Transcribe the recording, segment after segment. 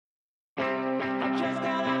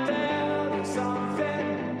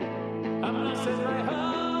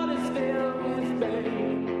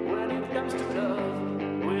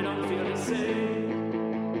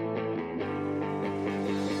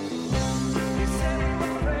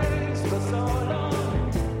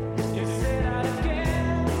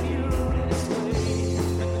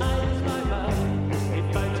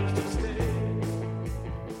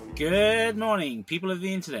Good morning, people of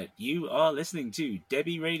the internet. You are listening to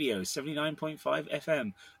Debbie Radio 79.5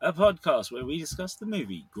 FM, a podcast where we discuss the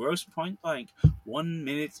movie Grosse Point Blank 1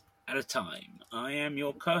 minute at a time. I am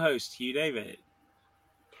your co-host, Hugh David.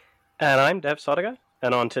 And I'm Dev Sodiga,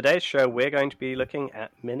 and on today's show we're going to be looking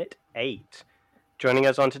at minute 8. Joining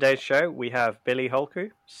us on today's show we have Billy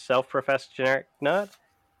Holku, self-professed generic nerd.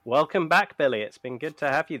 Welcome back, Billy. It's been good to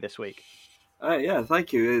have you this week. Yeah,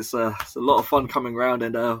 thank you. It's a lot of fun coming around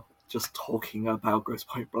and just talking about Grosse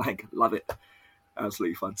Point Blank. Love it.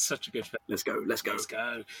 Absolutely fun. Such a good film. Let's go.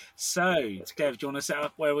 So, Dev, do you want to set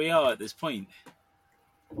up where we are at this point?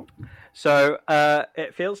 So,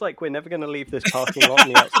 it feels like we're never going to leave this parking lot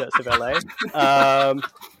in the outskirts of LA.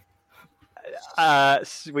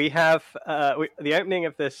 We have the opening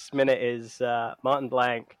of this minute is Martin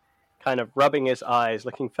Blank kind of rubbing his eyes,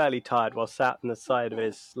 looking fairly tired while sat on the side of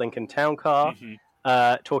his Lincoln Town Car,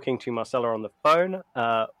 talking to Marcella on the phone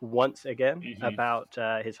once again about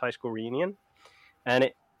his high school reunion. And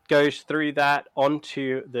it goes through that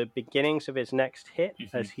onto the beginnings of his next hit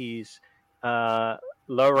as he's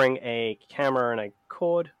lowering a camera and a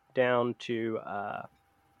cord down to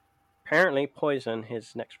apparently poison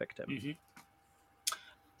his next victim.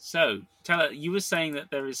 So, Tyler, you were saying that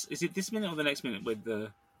there is it this minute or the next minute with the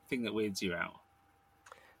thing that weirds you out?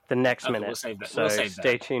 The next minute. We'll save that. So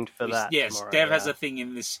stay tuned for that. Yes, tomorrow, Dev has a thing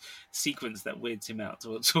in this sequence that weirds him out, so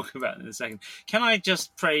we'll talk about it in a second. Can I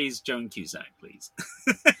just praise Joan Cusack, please?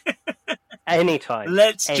 Anytime.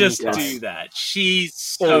 Let's just do that. She's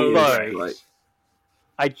so great.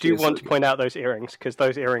 I do want to point out those earrings, because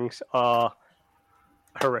those earrings are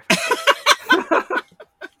horrific.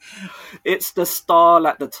 It's the style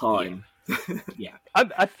at the time. Yeah.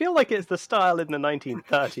 I feel like it's the style in the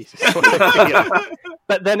 1930s.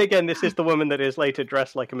 But then again, this is the woman that is later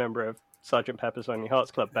dressed like a member of Sgt. Pepper's Lonely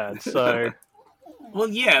Hearts Club Band. So, well,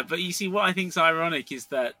 yeah, but you see, what I think is ironic is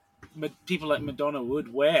that people like Madonna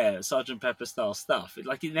would wear Sgt. Pepper style stuff.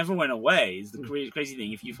 It never went away. Is the crazy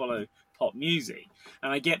thing if you follow pop music.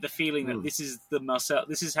 And I get the feeling that this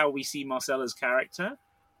is how we see Marcella's character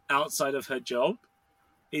outside of her job.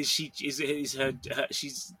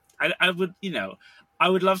 I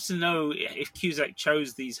would love to know if Cusack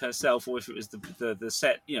chose these herself or if it was the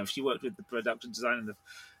set. If she worked with the production designer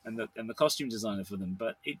and the costume designer for them.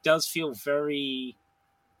 But it does feel very,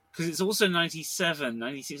 because it's also 96,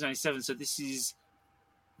 97. So this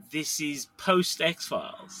is post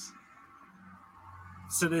X-Files.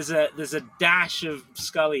 So there's a dash of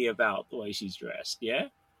Scully about the way she's dressed. Yeah.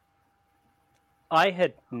 I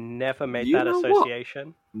had never made that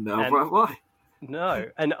association. No, why? No,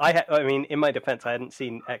 and I mean, in my defense, I hadn't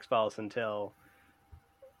seen X-Files until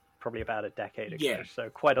probably about a decade ago, so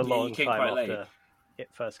quite a long time after it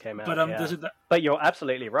first came out. But you're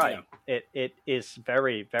absolutely right. Yeah. It is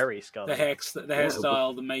very, very Scully. The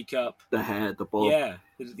hairstyle, the makeup, the hair, the bob,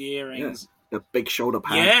 the earrings, the big shoulder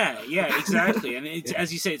pads. Yeah, exactly. And it's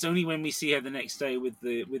as you say, it's only when we see her the next day with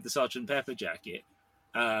the Sgt. Pepper jacket.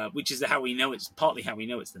 Which is partly how we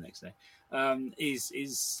know it's the next day. And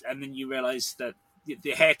then you realise that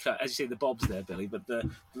the haircut, as you say, the bob's there, Billy, but the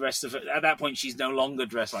rest of it, at that point, she's no longer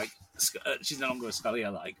dressed like, she's no longer a Scully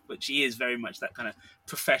alike, but she is very much that kind of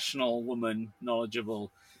professional woman,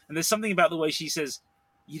 knowledgeable. And there's something about the way she says,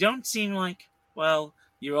 you don't seem like,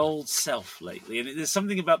 your old self lately. And there's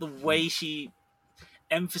something about the way she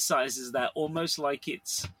emphasises that, almost like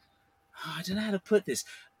it's, I don't know how to put this.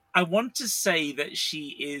 I want to say that she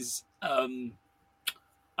is. I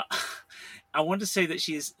want to say that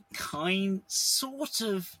she is sort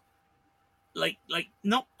of, like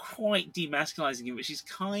not quite demasculizing him, but she's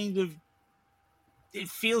kind of. It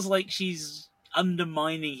feels like she's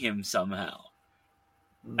undermining him somehow.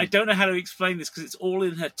 I don't know how to explain this because it's all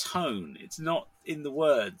in her tone. It's not in the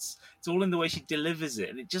words. It's all in the way she delivers it,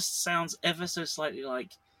 and it just sounds ever so slightly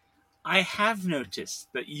like. I have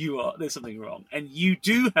noticed that there's something wrong, and you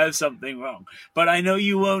do have something wrong, but I know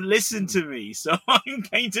you won't listen to me, so I'm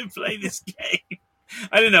going to play this game.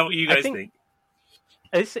 I don't know what you guys think.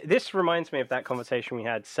 This reminds me of that conversation we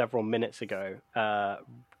had several minutes ago,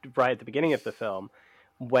 right at the beginning of the film,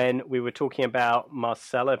 when we were talking about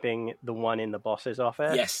Marcella being the one in the boss's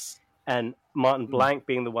office. Yes. And Martin Blank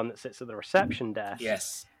being the one that sits at the reception desk.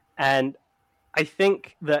 Yes. And I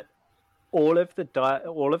think that all of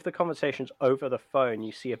the conversations over the phone,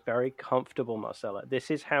 you see a very comfortable Marcella. This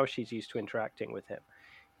is how she's used to interacting with him.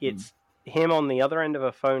 It's him on the other end of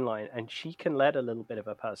a phone line, and she can let a little bit of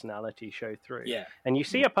her personality show through. Yeah. And you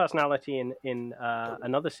see a personality in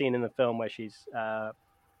another scene in the film where she's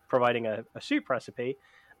providing a soup recipe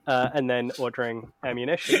and then ordering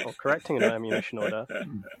ammunition or correcting an ammunition order.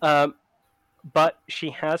 but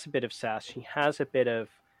she has a bit of sass. She has a bit of,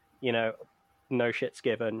 no shit's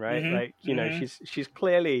given, right? Mhm, Like, mhm. she's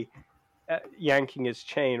clearly yanking his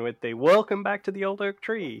chain with the "Welcome back to the old oak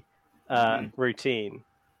tree" routine.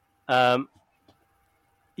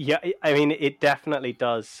 Yeah, I mean, it definitely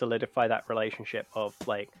does solidify that relationship of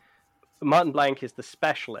like Martin Blanc is the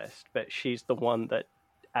specialist, but she's the one that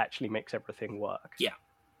actually makes everything work. Yeah.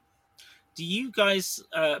 Do you guys,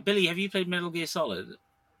 Billy? Have you played Metal Gear Solid?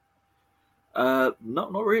 Not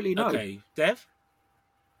really. No. Okay, Dev.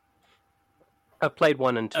 I've played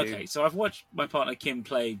 1 and 2. Okay, so I've watched my partner Kim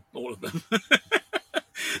play all of them.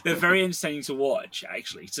 They're very entertaining to watch,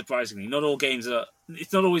 actually, surprisingly. Not all games are...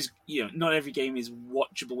 It's not always... not every game is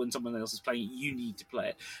watchable when someone else is playing it. You need to play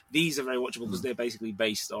it. These are very watchable because they're basically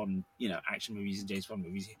based on, action movies and James Bond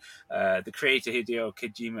movies. The creator, Hideo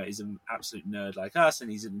Kojima, is an absolute nerd like us, and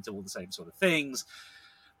he's into all the same sort of things.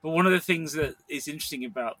 But one of the things that is interesting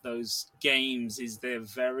about those games is they're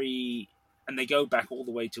very... And they go back all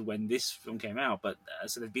the way to when this film came out, but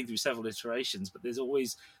so they've been through several iterations. But there's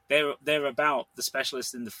always they're about the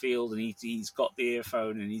specialist in the field, and he's got the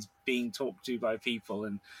earphone, and he's being talked to by people,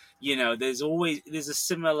 and there's a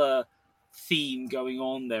similar theme going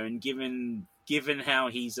on there. And given how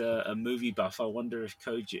he's a movie buff, I wonder if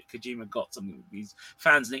Kojima got something. These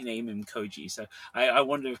fans nickname him Koji, so I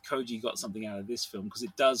wonder if Koji got something out of this film, because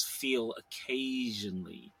it does feel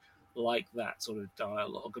occasionally like that sort of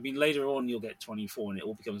dialogue. I mean, later on you'll get 24 and it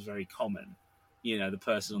all becomes very common. The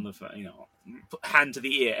person on the phone, hand to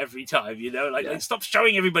the ear every time, like stop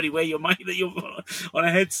showing everybody where your money that you're on a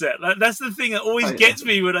headset. That's the thing that always gets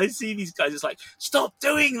me when I see these guys. It's like, stop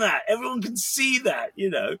doing that. Everyone can see that,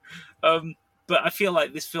 But I feel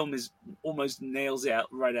like this film is almost nails it out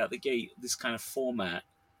right out the gate. This kind of format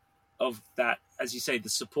of that, as you say, the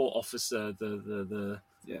support officer, the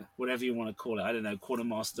whatever you want to call it. I don't know,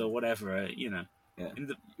 quartermaster, whatever. Yeah.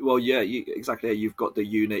 Exactly. You've got the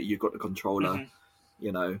unit, you've got the controller.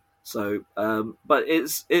 So, but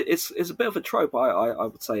it's a bit of a trope, I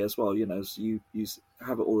would say as well. So you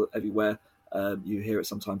have it all everywhere. You hear it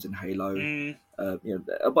sometimes in Halo.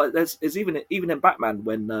 But there's even in Batman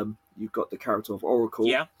when you've got the character of Oracle.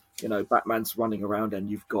 Yeah. Batman's running around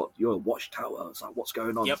and you've got your watchtower. It's like, what's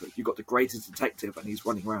going on? Yep. So you've got the greatest detective and he's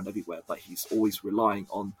running around everywhere, but he's always relying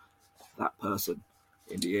on that person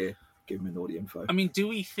in the ear, giving him all the info. I mean, do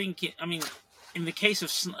we think it? I mean, in the case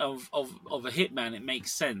of a hitman, it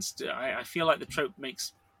makes sense. I feel like the trope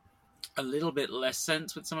makes a little bit less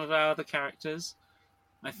sense with some of our other characters.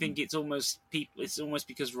 I think it's almost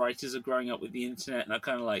because writers are growing up with the internet and are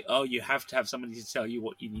kind of like, oh, you have to have somebody to tell you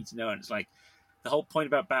what you need to know, and it's like, the whole point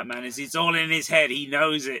about Batman is it's all in his head. He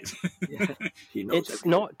knows it. He knows it's everything.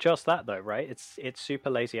 Not just that, though, right? It's super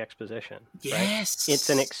lazy exposition. Yes. Right? It's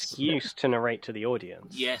an excuse to narrate to the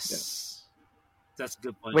audience. Yes. That's a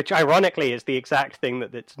good point. Which, ironically, is the exact thing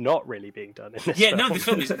that's not really being done in this film. No, the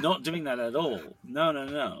film is not doing that at all.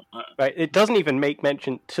 No. Right? It doesn't even make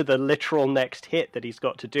mention to the literal next hit that he's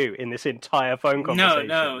got to do in this entire phone conversation.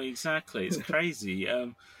 No, exactly. It's crazy.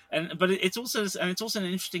 But it's also an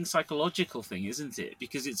interesting psychological thing, isn't it?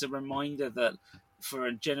 Because it's a reminder that for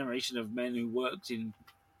a generation of men who worked in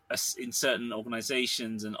certain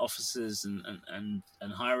organizations and offices and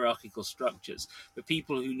hierarchical structures, the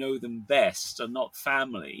people who know them best are not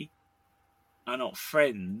family, are not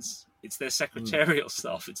friends. It's their secretarial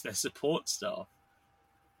staff, it's their support staff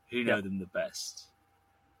who know them the best.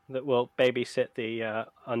 That will babysit the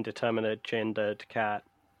undetermined gendered cat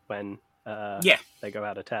when they go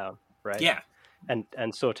out of town, right? Yeah.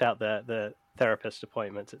 And sort out the therapist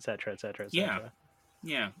appointments, etc., etc., etc.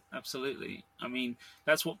 Yeah, absolutely. I mean,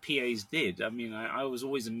 that's what PAs did. I mean, I was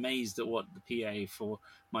always amazed at what the PA for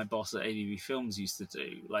my boss at ADV Films used to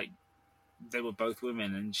do. Like, they were both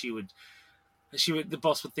women, and the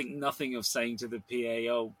boss would think nothing of saying to the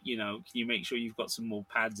PA, oh, can you make sure you've got some more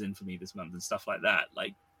pads in for me this month and stuff like that.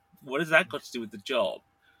 Like, what has that got to do with the job?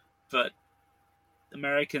 But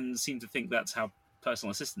Americans seem to think that's how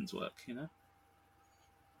personal assistants work, I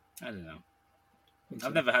don't know.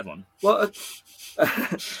 I've never had one. Well,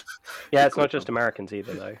 yeah, it's not just Americans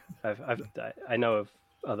either, though. I know of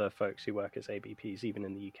other folks who work as ABPs, even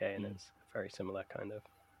in the UK, and it's a very similar kind of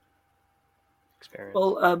experience.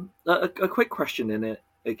 Well, a quick question in it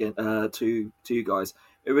again to you guys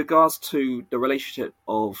in regards to the relationship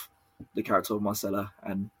of the character of Marcella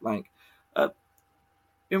and Blanc.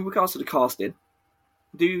 In regards to the casting,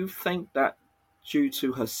 do you think that due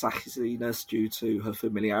to her sassiness, due to her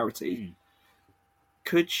familiarity,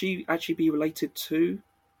 could she actually be related to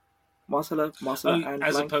Marcella and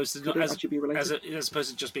as Blanc? opposed to Could not, actually be related? as opposed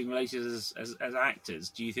to just being related as actors?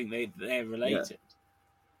 Do you think they're related?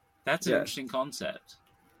 That's an interesting concept.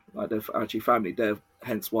 Like they're actually family. They're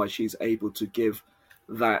hence why she's able to give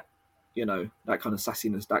that, that kind of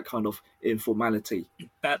sassiness, that kind of informality.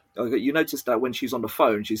 That you notice that when she's on the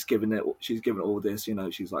phone, she's given it all this.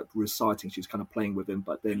 She's like reciting, she's kind of playing with him.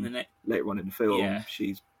 But then later on in the film,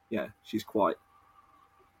 they're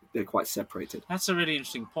quite separated. That's a really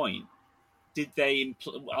interesting point. Did they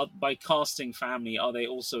by casting family, are they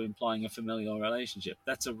also implying a familial relationship?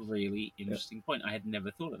 That's a really interesting point. I had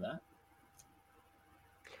never thought of that.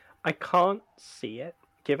 I can't see it,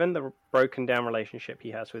 given the broken down relationship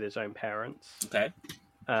he has with his own parents. Okay.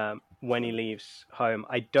 When he leaves home,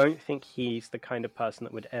 I don't think he's the kind of person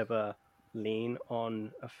that would ever lean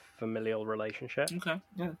on a familial relationship. Okay.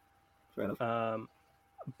 Yeah. Fair enough.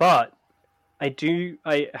 But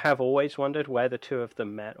I have always wondered where the two of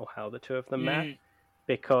them met or how the two of them met,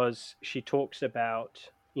 because she talks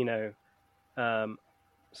about,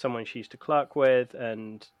 someone she used to clerk with,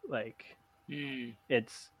 and like,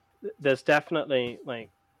 there's definitely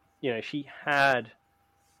like, she had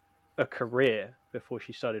a career before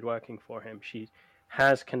she started working for him. She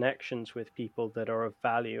has connections with people that are of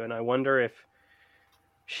value, and I wonder if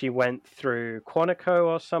she went through Quantico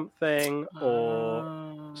or something,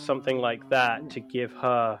 or something like that, to give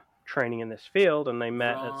her training in this field, and they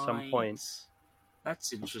met at some point.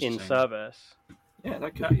 That's interesting. In service. Yeah,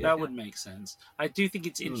 that would make sense. I do think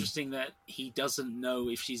it's interesting that he doesn't know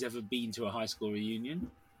if she's ever been to a high school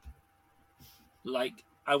reunion. Like,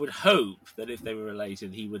 I would hope that if they were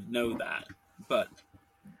related, he would know that, but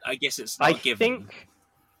I guess it's not given.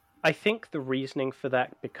 I think the reasoning for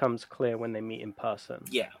that becomes clear when they meet in person.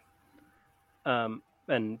 Yeah. And,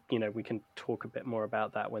 we can talk a bit more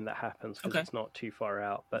about that when that happens, because it's not too far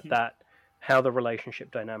out. But how the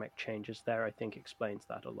relationship dynamic changes there, I think, explains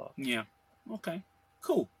that a lot. Yeah. Okay.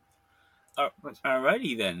 Cool.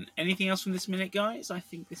 Alrighty then. Anything else from this minute, guys? I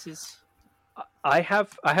think this is... I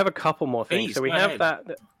have a couple more things. Please, so we have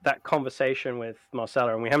that conversation with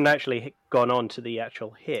Marcella, and we haven't actually gone on to the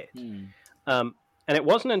actual hit. And it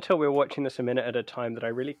wasn't until we were watching this a minute at a time that I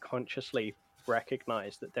really consciously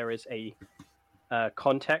recognized that there is a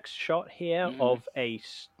context shot here of a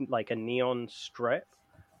neon strip,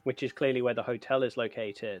 which is clearly where the hotel is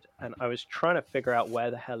located. And I was trying to figure out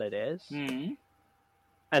where the hell it is.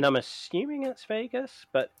 And I'm assuming it's Vegas,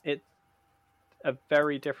 but it's a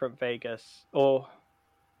very different Vegas. Or,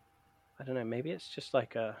 I don't know, maybe it's just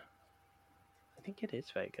like I think it is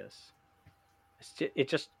Vegas.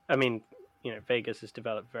 Vegas has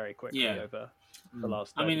developed very quickly over the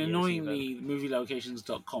last 30 years. Annoyingly,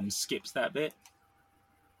 movielocations.com skips that bit.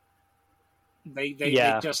 They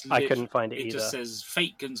just I couldn't find it either. It just says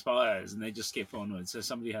fate conspires, and they just skip onwards. So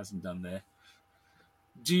somebody hasn't done their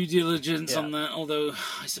due diligence on that. Although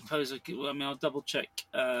I suppose I'll double check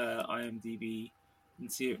IMDb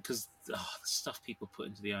and see it, because the stuff people put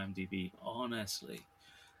into the IMDb, honestly.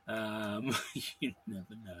 You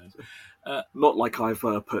never know. Not like I've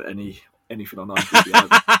put anything on IMDb.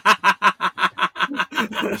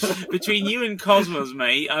 Between you and Cosmos,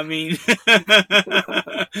 mate, I mean,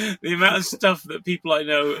 the amount of stuff that people I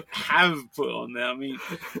know have put on there. I mean,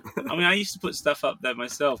 I used to put stuff up there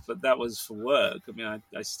myself, but that was for work. I mean,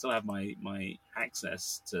 I still have my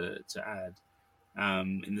access to add.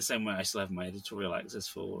 In the same way, I still have my editorial access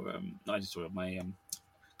for my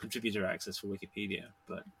contributor access for Wikipedia,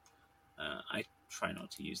 but I try not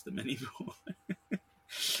to use them anymore.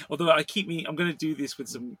 Although I'm going to do this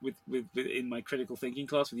with in my critical thinking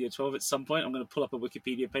class with Year 12 at some point. I'm going to pull up a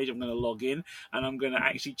Wikipedia page. I'm going to log in, and I'm going to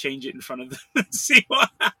actually change it in front of them and see what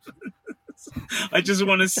happens. I just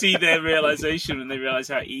want to see their realization when they realize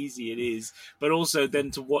how easy it is, but also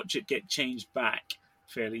then to watch it get changed back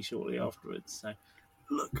fairly shortly afterwards. So,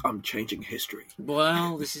 look, I'm changing history.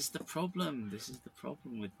 Well, this is the problem. This is the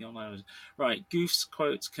problem with the online. Right, goofs,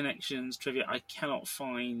 quotes, connections, trivia. I cannot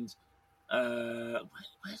find. Where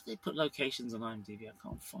do they put locations on IMDb? I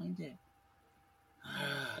can't find it.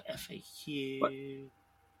 FAQ. What?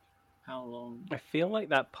 How long? I feel like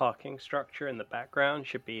that parking structure in the background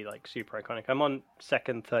should be like super iconic. I'm on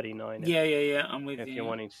second 39. Yeah. I'm with you. If you're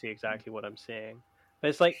wanting to see exactly what I'm seeing. But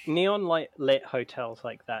it's like neon light lit hotels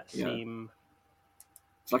like that seem...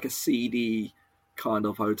 It's like a seedy kind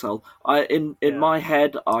of hotel. In my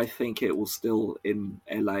head, I think it was still in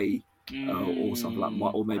LA or something like,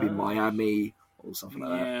 or maybe Miami or something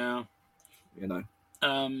like that.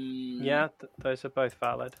 Yeah. Those are both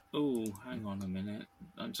valid. Oh, hang on a minute.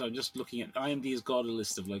 I'm just looking at IMDb has got a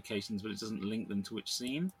list of locations, but it doesn't link them to which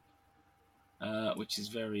scene, which is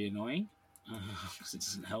very annoying because it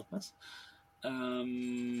doesn't help us.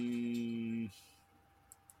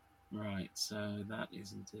 Right, so that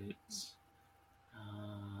isn't it.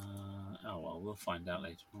 Oh well, we'll find out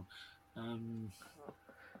later on.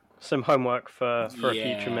 Some homework for a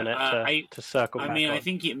future minute to circle back. I mean, on. I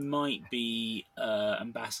think it might be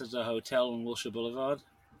Ambassador Hotel on Wilshire Boulevard,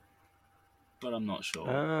 but I'm not sure.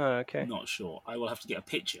 Okay. Not sure. I will have to get a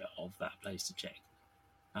picture of that place to check.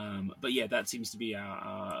 But yeah, that seems to be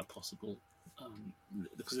our possible,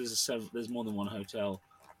 because there's more than one hotel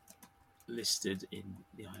listed in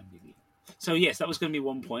the IMDb. So yes, that was going to be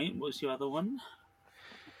 1 point. What was your other one?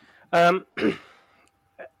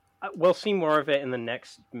 We'll see more of it in the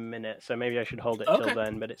next minute, so maybe I should hold it till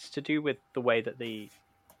then. But it's to do with the way that the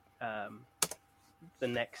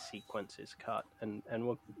next sequence is cut, and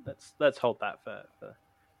let's hold that for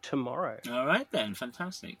tomorrow. All right then,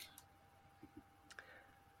 fantastic.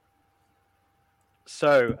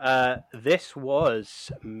 So this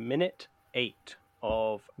was minute 8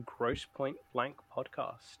 of Gross Point Blank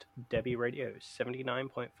Podcast, Debbie Radio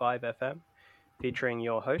 79.5 FM, featuring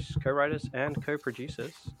your hosts, co-writers, and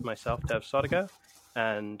co-producers, myself, Dev Sodiga,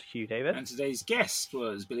 and Hugh David. And today's guest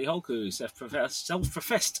was Billy Holku,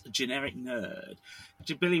 self-professed generic nerd.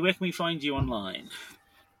 Billy, where can we find you online?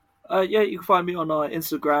 Yeah, you can find me on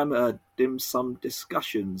Instagram, Dim Sum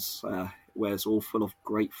Discussions, where it's all full of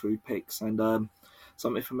great food pics and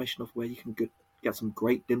some information of where you can get some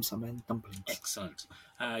great dim sum and dumplings. Excellent.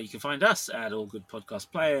 You can find us at all good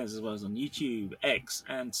podcast players, as well as on YouTube, X,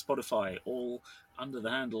 and Spotify, all under the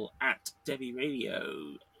handle at Debbie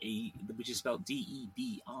Radio, which is spelled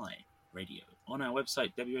DEBI Radio. On our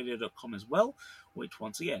website, debbieradio.com as well, which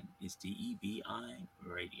once again is DEBI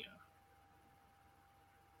Radio.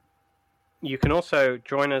 You can also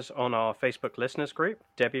join us on our Facebook listeners group,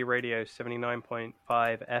 Debbie Radio 79.5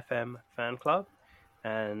 FM Fan Club,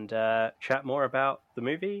 and chat more about the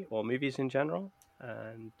movie or movies in general.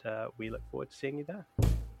 And we look forward to seeing you there.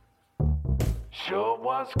 Sure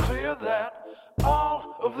was clear that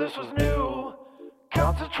all of this was new.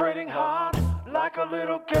 Concentrating hard like a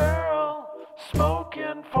little girl,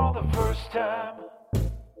 smoking for the first time.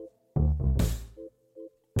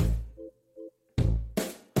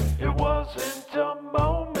 It wasn't a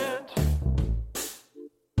moment,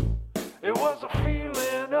 it was a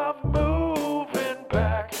feeling of mood.